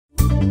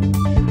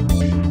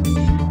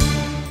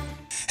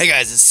Hey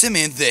guys, it's Sim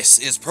and this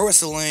is Pro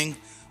Wrestling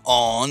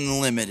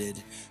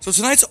Unlimited. So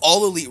tonight's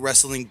All Elite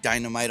Wrestling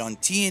Dynamite on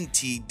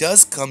TNT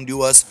does come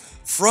to us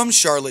from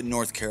Charlotte,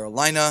 North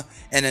Carolina,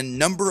 and a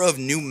number of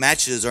new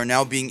matches are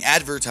now being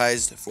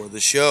advertised for the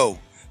show.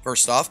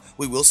 First off,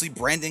 we will see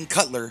Brandon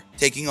Cutler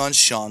taking on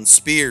Shawn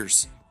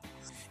Spears.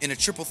 In a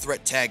triple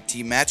threat tag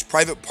team match,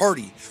 Private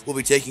Party will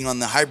be taking on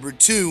the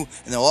Hybrid 2,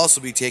 and they'll also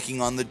be taking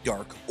on the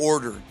Dark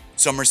Order.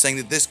 Some are saying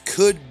that this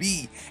could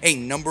be a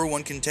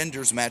 #1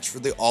 contenders match for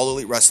the All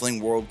Elite Wrestling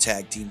World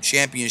Tag Team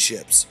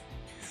Championships.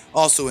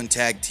 Also in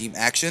tag team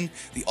action,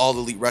 the All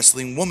Elite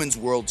Wrestling Women's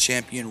World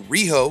Champion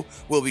Riho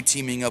will be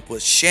teaming up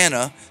with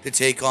Shanna to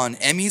take on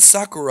Emi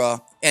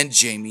Sakura and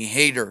Jamie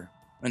Hayter.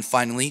 And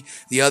finally,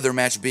 the other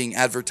match being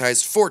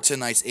advertised for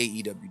tonight's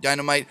AEW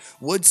Dynamite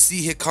would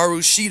see Hikaru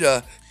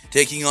Shida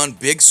taking on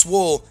Big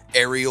Swole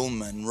Ariel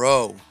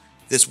Monroe.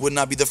 This would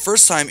not be the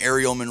first time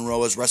Ariel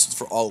Monroe has wrestled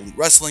for All Elite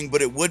Wrestling,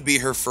 but it would be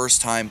her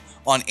first time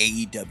on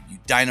AEW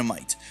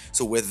Dynamite.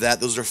 So with that,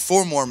 those are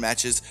 4 more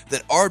matches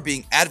that are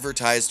being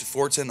advertised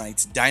for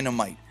tonight's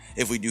Dynamite.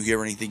 If we do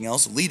hear anything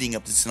else leading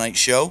up to tonight's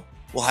show,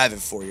 we'll have it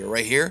for you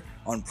right here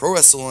on Pro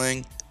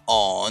Wrestling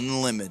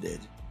Unlimited.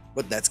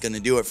 But that's going to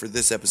do it for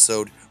this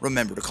episode.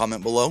 Remember to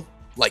comment below,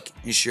 like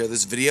and share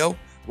this video,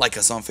 like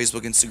us on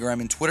Facebook, Instagram,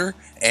 and Twitter,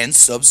 and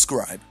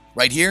subscribe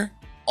right here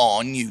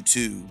on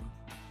YouTube.